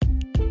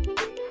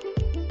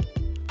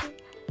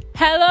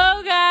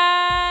Hello,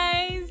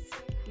 guys!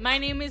 My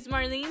name is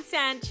Marlene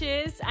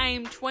Sanchez. I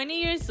am 20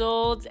 years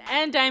old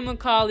and I'm a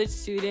college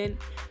student.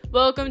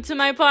 Welcome to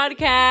my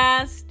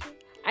podcast.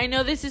 I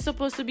know this is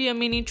supposed to be a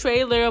mini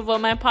trailer of what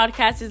my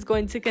podcast is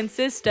going to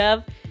consist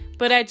of,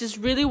 but I just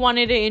really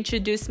wanted to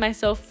introduce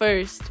myself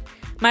first.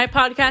 My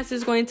podcast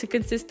is going to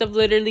consist of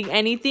literally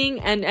anything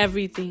and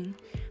everything.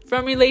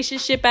 From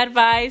relationship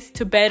advice,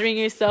 to bettering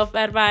yourself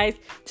advice,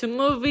 to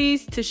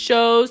movies, to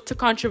shows, to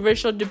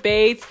controversial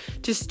debates,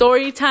 to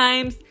story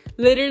times,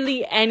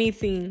 literally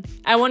anything.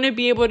 I want to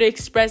be able to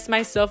express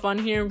myself on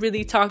here and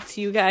really talk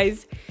to you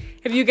guys.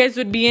 If you guys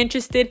would be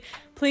interested,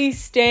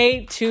 please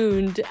stay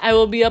tuned. I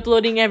will be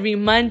uploading every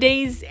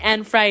Mondays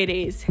and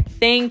Fridays.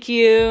 Thank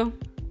you.